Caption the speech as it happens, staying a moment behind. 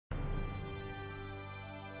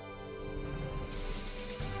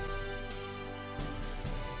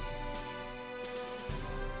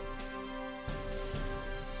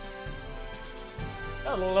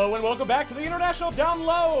Hello and welcome back to the International Down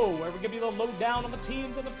Low, where we give you the lowdown on the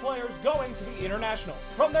teams and the players going to the International.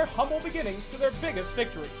 From their humble beginnings to their biggest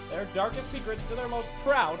victories, their darkest secrets to their most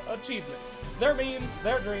proud achievements. Their memes,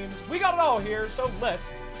 their dreams, we got it all here, so let's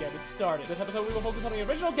get it started. This episode we will focus on the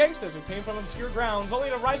original gangsters who came from obscure grounds, only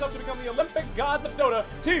to rise up to become the Olympic gods of Dota,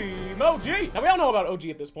 Team OG. Now we all know about OG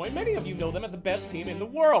at this point. Many of you know them as the best team in the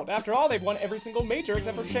world. After all, they've won every single major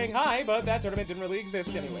except for Shanghai, but that tournament didn't really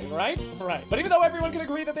exist anyway, right? Right. But even though everyone can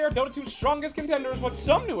agree that they are Dota 2's strongest contenders, what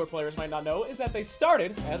some newer players might not know is that they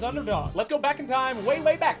started as underdogs. Let's go back in time, way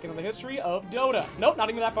back into the history of Dota. Nope, not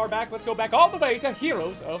even that far back. Let's go back all the way to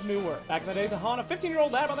Heroes of Newerth. Back in the days of Han, a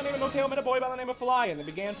 15-year-old lad by the name of Notail met a boy by the name of Fly, and they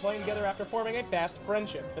began playing together after forming a fast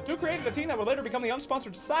friendship. The two created a team that would later become the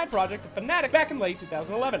unsponsored side project of Fnatic back in late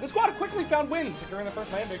 2011. The squad quickly found wins, securing the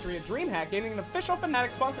first LAN victory at DreamHack, gaining an official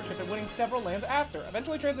Fnatic sponsorship and winning several LANs after,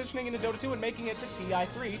 eventually transitioning into Dota 2 and making it to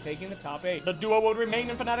TI3, taking the top 8. The duo would remain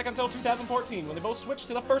in Fnatic until 2014, when they both switched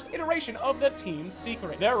to the first iteration of the Team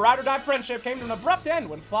Secret. Their ride-or-die friendship came to an abrupt end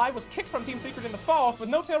when Fly was kicked from Team Secret in the fall, with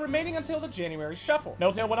Notail remaining until the January shuffle.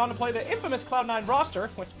 Notail went on to play the infamous Cloud9 roster,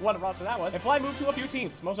 which what a roster that was, and Fly moved to a few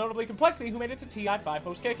teams, most notably Complexity, who made it to TI5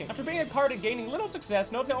 post-kicking. After being a card and gaining little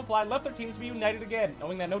success, Notail and Fly left their teams to be united again,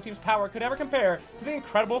 knowing that no team's power could ever compare to the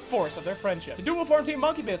incredible force of their friendship. The duo formed Team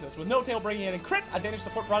Monkey Business, with Notail bringing in Crit, a Danish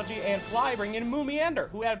support prodigy, and Fly bringing in Moomeander,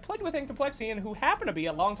 who had played within Complexity and who happened to be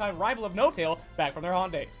a longtime rival of Notail back from their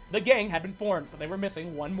Han days. The gang had been formed, but they were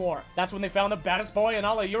missing one more. That's when they found the baddest boy in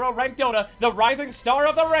all of Euro-ranked Dota, the rising star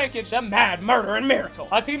of the rankage, the Mad Murderin' Miracle.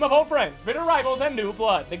 A team of old friends, bitter rivals, and new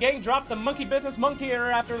blood. The gang dropped the Monkey Business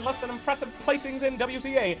Monkey-er after less than impressive placings in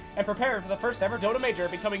WCA and prepared for the first ever Dota Major,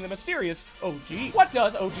 becoming the mysterious OG. What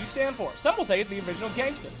does OG stand for? Some will say it's the original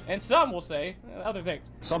gangsters, and some will say other things.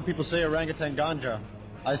 Some people say orangutan ganja.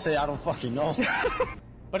 I say I don't fucking know.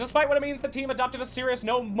 But despite what it means, the team adopted a serious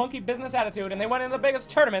no monkey business attitude, and they went into the biggest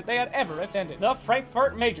tournament they had ever attended. The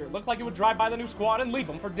Frankfurt Major looked like it would drive by the new squad and leave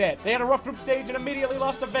them for dead. They had a rough group stage and immediately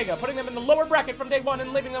lost to Vega, putting them in the lower bracket from day one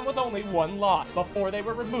and leaving them with only one loss before they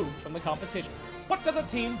were removed from the competition. What does a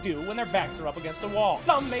team do when their backs are up against a wall?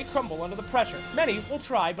 Some may crumble under the pressure. Many will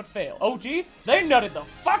try but fail. OG? They nutted the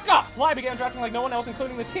fuck up! Fly began drafting like no one else,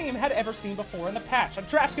 including the team, had ever seen before in the patch. A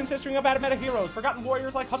draft consisting of out-of-meta heroes, forgotten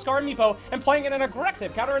warriors like Huskar and Meepo, and playing in an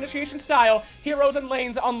aggressive counter-initiation style, heroes and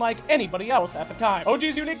lanes unlike anybody else at the time.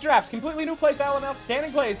 OG's unique drafts, completely new playstyle, and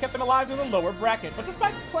outstanding plays kept them alive to the lower bracket. But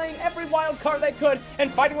despite playing every wild card they could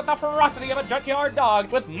and fighting with the ferocity of a junkyard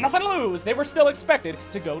dog with nothing to lose, they were still expected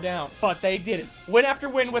to go down. But they didn't. Win after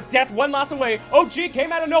win, with death one loss away, OG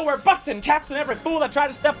came out of nowhere, busting caps and every fool that tried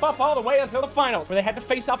to step up all the way until the finals, where they had to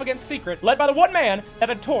face off against Secret, led by the one man that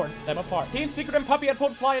had torn them apart. Team Secret and Puppey had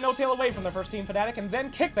pulled Fly and Notail away from their first team Fnatic and then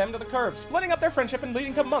kicked them to the curb, splitting up their friendship and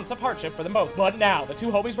leading to months of hardship for them both. But now, the two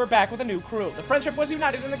homies were back with a new crew. The friendship was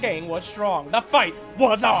united and the gang was strong. The fight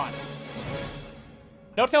was on!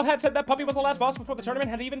 Notail had said that Puppey was the last boss before the tournament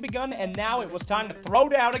had even begun, and now it was time to throw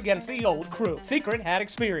down against the old crew. Secret had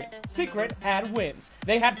experience. Secret had wins.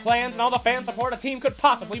 They had plans and all the fan support a team could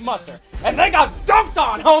possibly muster. And they got dunked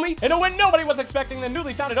on, homie! In a win nobody was expecting, the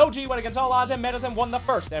newly founded OG went against all odds and metas and won the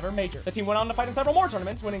first ever major. The team went on to fight in several more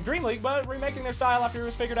tournaments, winning Dream League, but remaking their style after it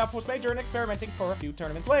was figured out post-major and experimenting for a few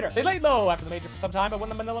tournaments later. They laid low after the major for some time, but when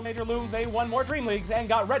the Manila Major loomed, they won more Dream Leagues and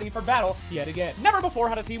got ready for battle yet again. Never before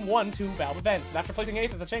had a team won 2 Valve events, and after placing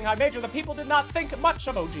 8th at the Shanghai Major, the people did not think much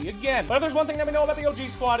of OG again. But if there's one thing that we know about the OG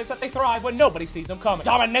squad, it's that they thrive when nobody sees them coming.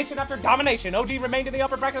 Domination after domination, OG remained in the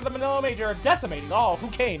upper bracket of the Manila Major, decimating all who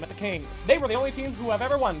came at the Kings. They were the only team who have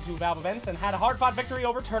ever won 2 Valve events and had a hard-fought victory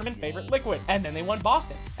over tournament favorite Liquid. And then they won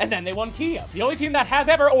Boston. And then they won Kiev. The only team that has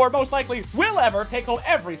ever, or most likely will ever, take home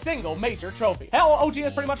every single major trophy. Hell, OG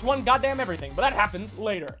has pretty much won goddamn everything, but that happens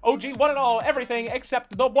later. OG won it all, everything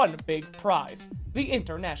except the one big prize. The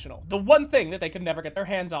International. The one thing that they could never get their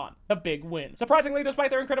hands on. The big win. Surprisingly, despite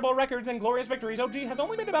their incredible records and glorious victories, OG has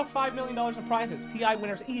only made about $5 million in prizes. TI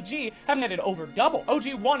winners EG have netted over double.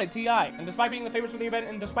 OG wanted TI, and despite being the favorites for the event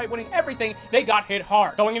and despite winning everything, they got hit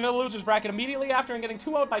hard. Going into the losers bracket immediately after and getting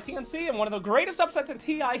 2-0'd by TNC in one of the greatest upsets in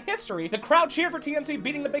TI history, the crowd cheered for TNC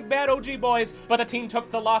beating the big bad OG boys, but the team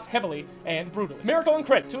took the loss heavily and brutally. Miracle and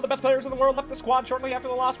Crit, two of the best players in the world, left the squad shortly after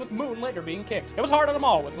the loss, with Moon later being kicked. It was hard on them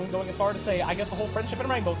all, with Moon going as far to say, I guess the whole friendship and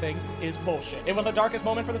rainbow thing is bullshit. It was the darkest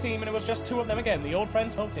moment for the team, and it was just 2 of them again, the old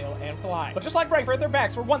friends Notail and Fly. But just like Frankfurt, their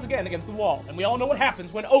backs were once again against the wall, and we all know what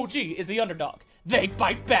happens when OG is the underdog. they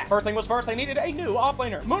bite back. First thing was first, they needed a new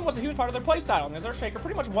offlaner. Moon was a huge part of their playstyle, and as their Shaker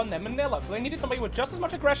pretty much won them Manila, so they needed somebody with just as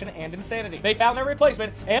much aggression and insanity. They found their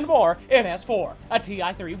replacement and more in S4, a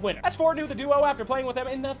TI3 winner. S4 knew the duo after playing with them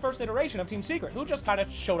in the first iteration of Team Secret, who just kinda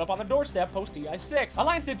showed up on the doorstep post TI6.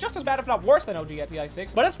 Alliance did just as bad if not worse than OG at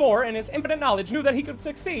TI6, but S4 in his infinite knowledge knew that he could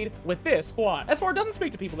succeed with this squad. S4 doesn't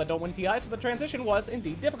speak to people that don't win TI, so the transition was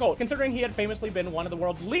indeed difficult, considering he had famously been one of the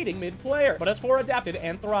world's leading mid player, but S4 adapted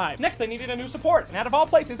and thrived. Next, they needed a new support, and out of all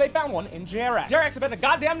places, they found one in Jerax. Jerax had been a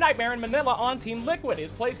goddamn nightmare in Manila on Team Liquid,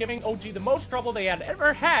 his plays giving OG the most trouble they had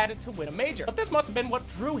ever had to win a major. But this must have been what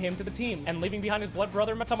drew him to the team, and leaving behind his blood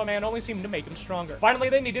brother Matama Man only seemed to make him stronger. Finally,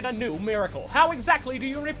 they needed a new Miracle. How exactly do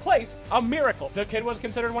you replace a Miracle? The kid was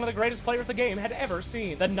considered one of the greatest players the game had ever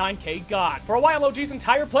seen, the 9K God. For a while, OG's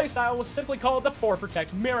entire playstyle was simply called the 4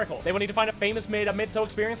 Protect Miracle. They would need to find a famous mid, a mid so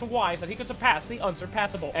experienced and wise that he could surpass the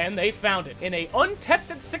unsurpassable. And they found it in a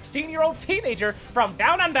untested 16-year-old teenager from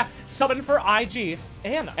down under, subbing for IG,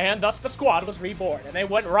 Anna. And thus the squad was reborn, and they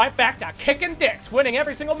went right back to kicking dicks, winning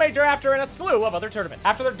every single major after and a slew of other tournaments.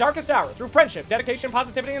 After their darkest hour, through friendship, dedication,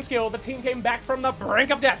 positivity, and skill, the team came back from the brink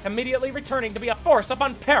of death, immediately returning to be a force of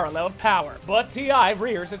unparalleled power. But TI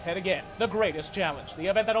rears its head again. The greatest challenge, the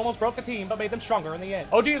event that almost broke the team but made them stronger in the end.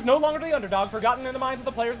 OG is no longer the underdog, forgotten in the minds of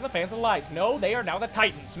the players and the fans alike. No, they are now the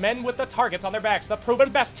Titans, men with the targets on their backs, the proven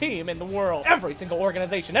best team in the world. Every single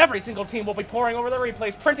organization, every single team will be pouring over their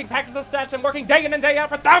replays, printing packs of stats, and working day in and day out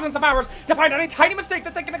for thousands of hours to find any tiny mistake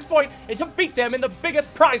that they can exploit and to beat them in the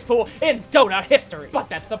biggest prize pool in Dota history. But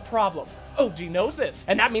that's the problem. OG knows this,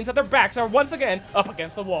 and that means that their backs are once again up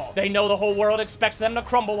against the wall. They know the whole world expects them to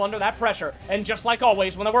crumble under that pressure, and just like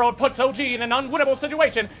always, when the world puts OG in an unwinnable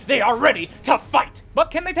situation, they are ready to fight.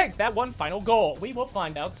 But can they take that one final goal? We will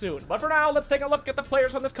find out soon. But for now, let's take a look at the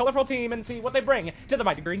players on this colorful team and see what they bring to the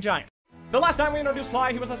Mighty Green Giant. The last time we introduced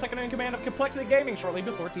Fly, he was the second in command of Complexity Gaming shortly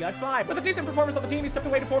before TI5. With a decent performance of the team, he stepped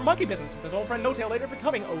away to form Monkey Business, with his old friend No-Tail later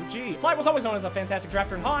becoming OG. Fly was always known as a fantastic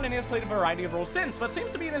drafter in Han, and he has played a variety of roles since, but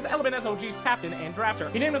seems to be in his element as OG's captain and drafter.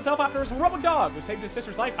 He named himself after his heroic dog, who saved his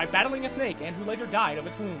sister's life by battling a snake, and who later died of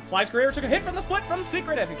its wounds. Fly's career took a hit from the split from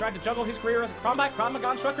Secret as he tried to juggle his career as a Combat Krav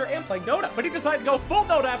Maga instructor and playing Dota, but he decided to go full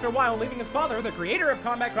Dota after a while, leaving his father, the creator of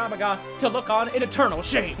Combat Krav Maga, to look on in eternal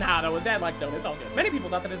shame. Nah, though his dad likes Dota, it's all good. Many people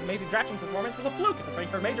thought that his amazing drafting performance was a fluke at the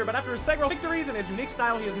Frankfurt Major, but after his several victories and his unique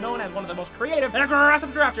style, he is known as one of the most creative and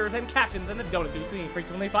aggressive drafters and captains in the Dota 2 scene.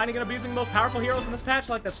 Frequently finding and abusing the most powerful heroes in this patch,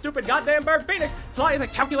 like the stupid goddamn bird Phoenix, Fly is a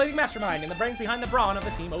calculating mastermind and the brains behind the brawn of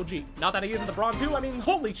the team OG. Not that he isn't the brawn too, I mean,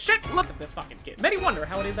 holy shit, look at this fucking kid. Many wonder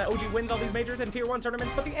how it is that OG wins all these majors and tier 1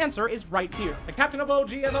 tournaments, but the answer is right here. The captain of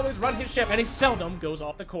OG has always run his ship, and he seldom goes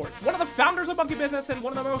off the course. One of the founders of Monkey Business and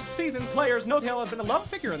one of the most seasoned players, No-Tail has been a loved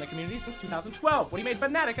figure in the community since 2012, when he made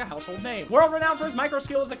Fnatic a household name. World-renowned for his micro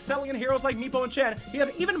skills, excelling in heroes like Meepo and Chen, he has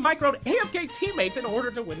even microed AFK teammates in order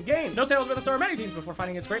to win games. No-Tail has been the star of many teams before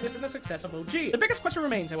finding its greatness in the success of OG. The biggest question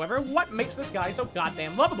remains, however, what makes this guy so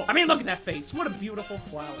goddamn lovable? I mean, look at that face. What a beautiful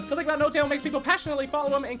flower. Something about No-Tail makes people passionately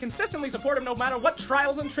follow him and consistently support him no matter what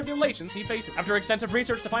trials and tribulations he faces. After extensive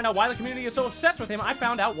research to find out why the community is so obsessed with him, I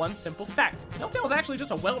found out one simple fact. No-Tail is actually just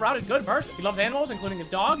a well-rounded good person. He loves animals, including his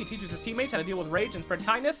dog, he teaches his teammates how to deal with rage and spread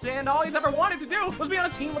kindness, and all he's ever wanted to do was be on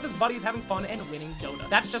a team with his buddies having fun and winning Dota.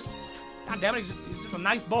 That's just... God damn it, he's just a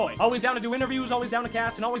nice boy. Always down to do interviews, always down to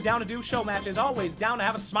cast, and always down to do show matches, always down to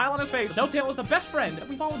have a smile on his face. No-Tail is the best friend that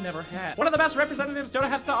we've all never had. One of the best representatives Dota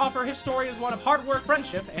has to offer, his story is one of hard work,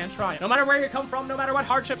 friendship, and triumph. No matter where you come from, no matter what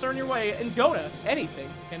hardships are in your way, in Dota, anything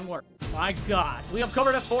can work. My God, we have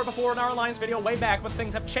covered S4 before in our Alliance video way back, but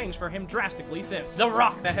things have changed for him drastically since. The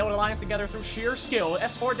rock that held Alliance together through sheer skill,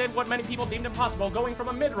 S4 did what many people deemed impossible, going from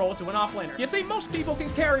a mid-role to an off-laner. You see, most people can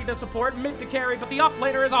carry to support, mid to carry, but the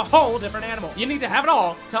off-laner is a whole different animal. You need to have it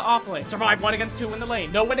all to off-lane. Survive 1 against 2 in the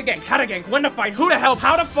lane, know when to gank, how to gank, when to fight, who to help,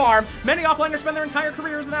 how to farm. Many offlaners spend their entire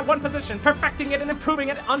careers in that one position, perfecting it and improving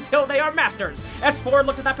it until they are masters. S4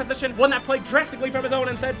 looked at that position, one that played drastically from his own,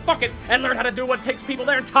 and said, fuck it, and learned how to do what takes people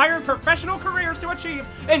their entire professional careers to achieve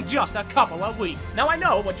in just a couple of weeks. Now I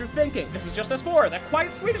know what you're thinking. This is just S4, that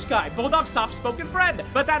quiet Swedish guy, Bulldog's soft-spoken friend,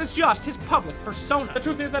 but that is just his public persona. The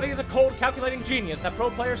truth is that he is a cold, calculating genius that pro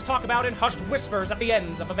players talk about in hushed whispers at the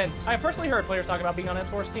ends of events. I have personally heard players talk about being on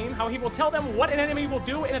S4's team, how he will tell them what an enemy will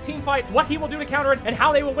do in a team fight, what he will do to counter it, and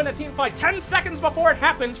how they will win a team fight 10 seconds before it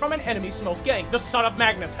happens from an enemy smoke gank. The son of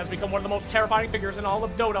Magnus has become one of the most terrifying figures in all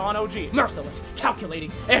of Dota on OG. Merciless,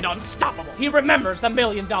 calculating, and unstoppable. He remembers the $1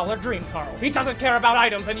 million dream. Extreme Carl. He doesn't care about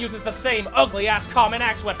items and uses the same ugly-ass common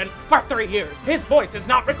axe weapon for 3 years. His voice is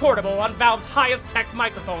not recordable on Valve's highest-tech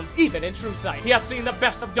microphones, even in true sight. He has seen the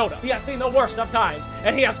best of Dota, he has seen the worst of times,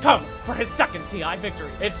 and he has come for his second TI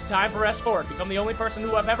victory. It's time for S4 to become the only person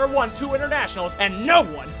who have ever won 2 internationals, and no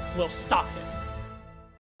one will stop him.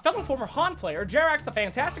 Fellow former Han player, Jerax the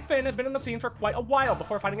Fantastic Finn has been in the scene for quite a while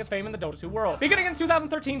before finding his fame in the Dota 2 world. Beginning in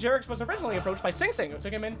 2013, Jerax was originally approached by Sing Sing, who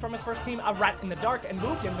took him in from his first team, A Rat in the Dark, and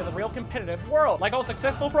moved him to the real competitive world. Like all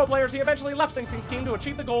successful pro players, he eventually left Sing Sing's team to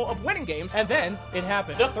achieve the goal of winning games, and then it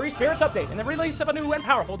happened. The 3 Spirits update and the release of a new and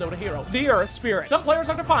powerful Dota hero, the Earth Spirit. Some players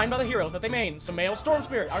are defined by the heroes that they main. Sumail Storm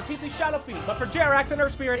Spirit, Arteezy Shadow Fiend, but for Jerax and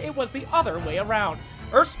Earth Spirit, it was the other way around.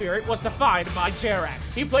 Earth Spirit was defined by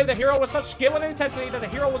Jerax. He played the hero with such skill and intensity that the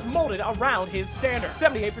hero was molded around his standard.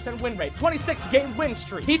 78% win rate, 26-game win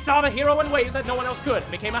streak. He saw the hero in ways that no one else could,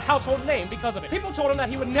 and became a household name because of it. People told him that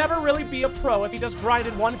he would never really be a pro if he just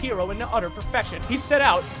grinded one hero into utter perfection. He set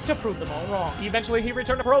out to prove them all wrong. Eventually, he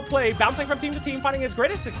returned to pro play, bouncing from team to team, finding his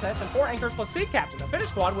greatest success in 4 anchors plus Sea Captain, a Finnish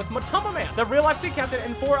squad with Matumba Man, the real-life Sea Captain,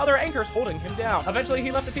 and 4 other anchors holding him down. Eventually,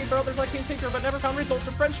 he left the team for others like Team Tinker, but never found results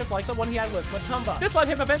of friendship like the one he had with Matumba. This led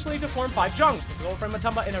him eventually to form 5 Jungs, with his old friend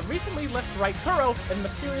Matumba and a recently left right Kuro and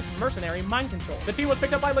mysterious mercenary Mind Control. The team was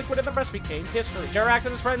picked up by Liquid and the rest became history. Jerax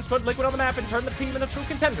and his friends put Liquid on the map and turned the team into true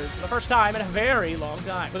contenders for the first time in a very long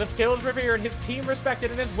time. With his skills revered, his team respected,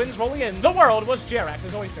 and his wins rolling in, the world was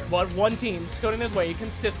Jerax's oyster. But one team stood in his way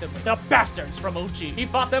consistently. The Bastards from OG. He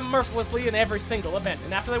fought them mercilessly in every single event,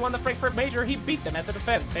 and after they won the Frankfurt Major, he beat them at the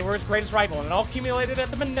defense. They were his greatest rival, and it all accumulated at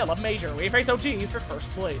the Manila Major, where he faced OG for first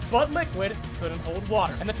place. But Liquid couldn't hold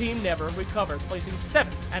water, and the team never recovered, placing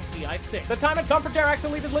 7th at TI6. The time had come for Jerax to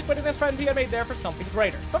leave his Liquid and his friends he had made there for something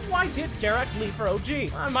greater. But why did Jerax leave for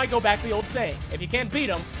OG? I might go back to the old saying, if you can't beat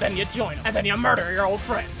them, then you join them, and then you murder your old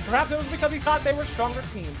friends. Perhaps it was because he thought they were a stronger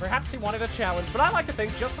team. Perhaps he wanted a challenge, but I like to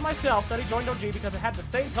think just to myself that he joined OG because it had the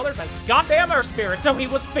same colors as goddamn Earth Spirit, so he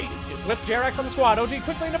was fated to. With Jerax on the squad, OG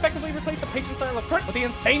quickly and effectively replaced the patient style of Crit with the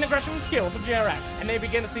insane aggression and skills of Jerax, and they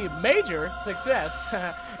began to see major success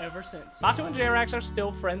ever since. Matu and Jerax are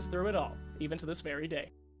still friends through it all, even to this very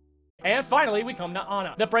day. And finally, we come to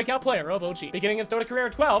Ana, the breakout player of OG. Beginning his Dota career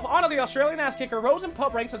at 12, Ana, the Australian ass-kicker, rose in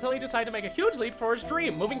pub ranks until he decided to make a huge leap for his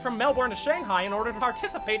dream, moving from Melbourne to Shanghai in order to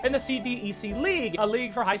participate in the CDEC League, a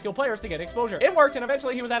league for high-skill players to get exposure. It worked, and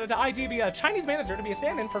eventually he was added to IG via a Chinese manager to be a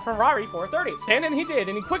stand-in for Ferrari 430. Stand-in he did,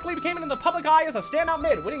 and he quickly became in the public eye as a standout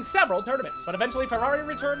mid, winning several tournaments. But eventually Ferrari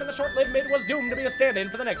returned, and the short-lived mid was doomed to be a stand-in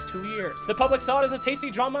for the next 2 years. The public saw it as a tasty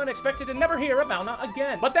drama and expected to never hear of Ana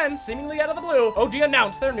again. But then, seemingly out of the blue, OG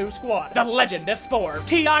announced their new squad. The legend S4,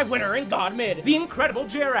 TI winner in God Mid, the incredible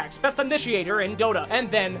Jerax, best initiator in Dota, and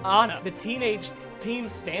then Ana, the teenage team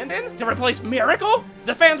stand-in to replace Miracle?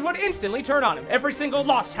 The fans would instantly turn on him. Every single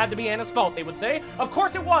loss had to be Ana's fault, they would say. Of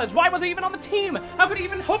course it was. Why was he even on the team? How could he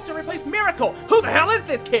even hope to replace Miracle? Who the hell is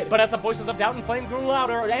this kid? But as the voices of doubt and flame grew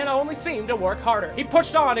louder, Ana only seemed to work harder. He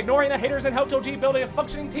pushed on, ignoring the haters, and helped OG build a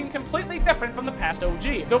functioning team completely different from the past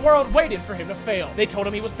OG. The world waited for him to fail. They told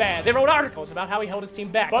him he was bad. They wrote articles about how he held his team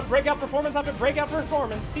back. But breakout performance after breakout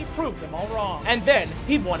performance, he proved them all wrong. And then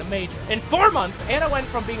he won a major. In 4 months, Ana went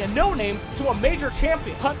from being a no-name to a major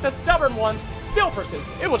champion. But the stubborn ones still persisted.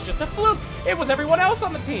 It was just a fluke. It was everyone else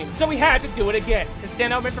on the team. So he had to do it again. His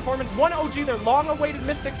standout mid performance won OG their long-awaited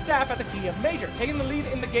Mystic staff at the Kiev Major. Taking the lead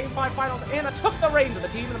in the Game 5 finals, Ana took the reins of the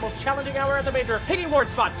team in the most challenging hour at the Major, hitting ward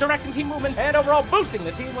spots, directing team movements, and overall boosting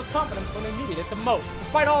the team with confidence when they needed it the most.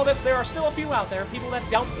 Despite all this, there are still a few out there, people that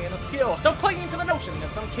doubt Ana's skill, still clinging to the notion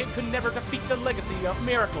that some kid could never defeat the legacy of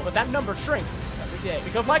Miracle, but that number shrinks every day.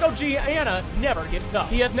 Because like OG, Ana never gives up.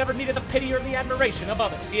 He has never needed the pity or the admiration of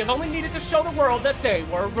others. He has only needed to show the world that they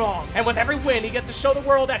were wrong. And with every win, he gets to show the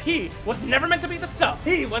world that he was never meant to be the sub.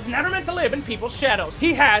 He was never meant to live in people's shadows.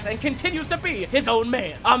 He has and continues to be his own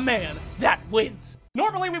man. A man that wins.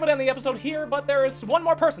 Normally we would end the episode here, but there is one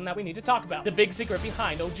more person that we need to talk about. The big secret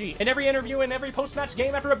behind OG. In every interview and every post-match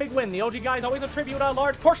game after a big win, the OG guys always attribute a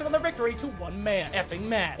large portion of their victory to one man. Effing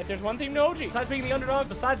Mad. If there's one theme to OG, besides being the underdog,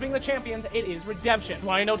 besides being the champions, it is redemption.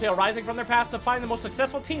 Why No Tail rising from their past to find the most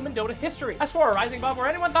successful team in Dota history. S4 rising above where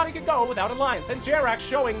anyone thought he could go without alliance, and Jerax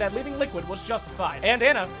showing that leaving Liquid was justified. And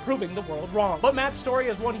Ana proving the world wrong. But Mad's story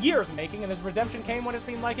is 1 year's making, and his redemption came when it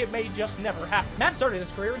seemed like it may just never happen. Mad started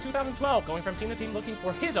his career in 2012, going going from team to team looking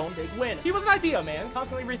for his own big win. He was an idea man,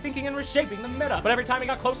 constantly rethinking and reshaping the meta, but every time he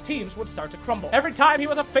got close, teams would start to crumble. Every time he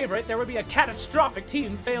was a favorite, there would be a catastrophic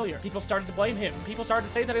team failure. People started to blame him. People started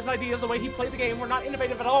to say that his ideas, the way he played the game, were not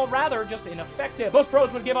innovative at all, rather just ineffective. Most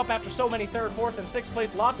pros would give up after so many 3rd, 4th, and 6th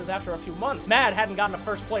place losses after a few months. Mad hadn't gotten to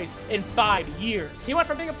 1st place in 5 years. He went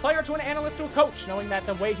from being a player to an analyst to a coach, knowing that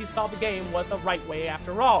the way he saw the game was the right way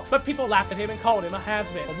after all. But people laughed at him and called him a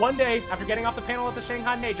has-been. But one day, after getting off the panel at the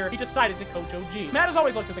Shanghai Major, he decided to coach OG. Mad has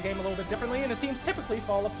always looked at the game a little bit differently, and his teams typically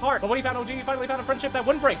fall apart. But when he found OG, he finally found a friendship that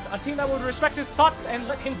wouldn't break, a team that would respect his thoughts and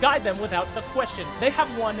let him guide them without the questions. They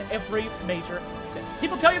have won every major since.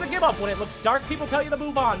 People tell you to give up when it looks dark, people tell you to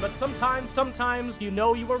move on, but sometimes you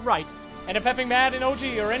know you were right. And if effing Mad and OG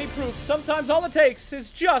are any proof, sometimes all it takes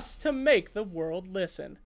is just to make the world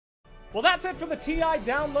listen. Well, that's it for the TI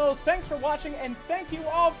Down Low. Thanks for watching, and thank you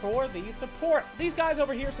all for the support. These guys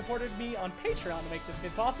over here supported me on Patreon to make this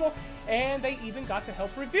vid possible, and they even got to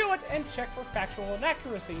help review it and check for factual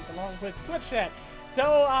inaccuracies along with Twitch chat.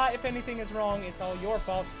 So, if anything is wrong, it's all your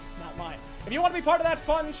fault, not mine. If you want to be part of that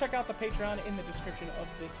fun, check out the Patreon in the description of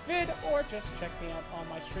this vid, or just check me out on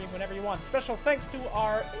my stream whenever you want. Special thanks to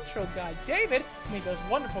our intro guy, David, who made those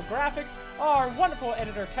wonderful graphics, our wonderful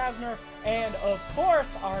editor, Casmer, and of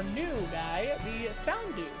course, our new guy, the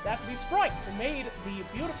sound dude, that's the Sprite, who made the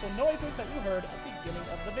beautiful noises that you heard at the beginning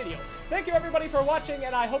of the video. Thank you everybody for watching,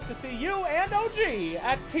 and I hope to see you and OG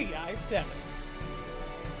at TI 7.